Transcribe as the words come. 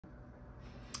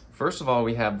First of all,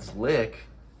 we have this lick.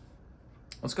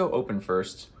 Let's go open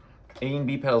first. A and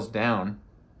B pedals down.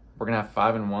 We're gonna have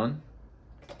 5 and 1.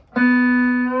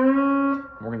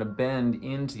 We're gonna bend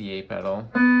into the A pedal.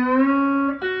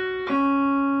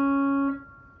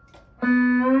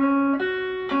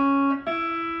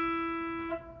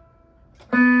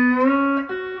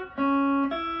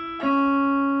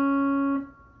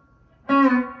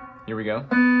 Here we go.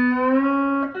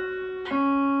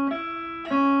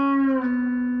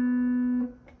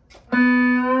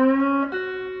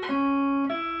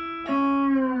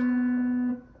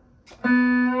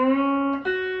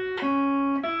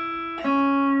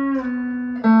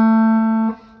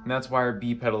 And that's why our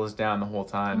B pedal is down the whole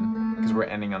time, because we're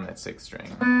ending on that 6th string.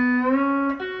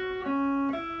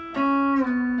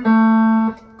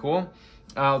 Cool.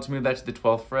 Let's move that to the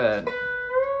 12th fret.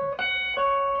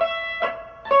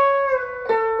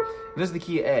 This is the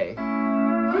key A.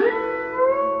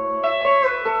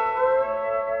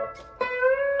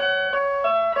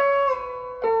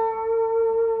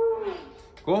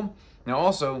 Cool. Now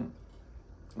also,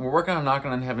 we're working on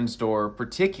Knocking on Heaven's Door,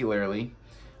 particularly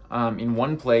in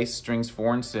one place, strings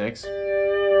 4 and 6.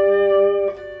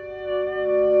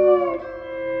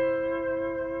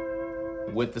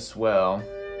 With the swell.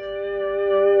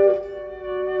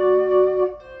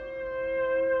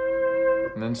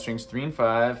 And then strings 3 and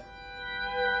 5.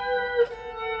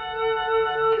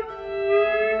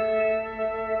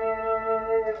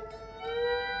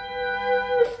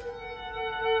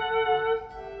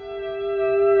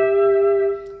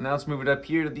 Now let's move it up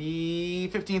here to the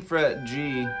 15th fret,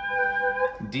 G,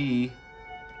 D,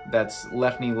 that's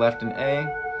left knee left and A,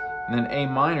 and then A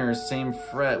minor, same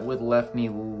fret with left knee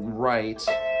right,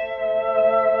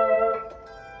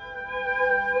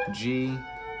 G,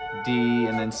 D,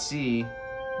 and then C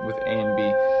with A and B.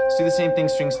 Let's do the same thing,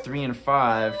 strings 3 and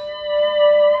 5.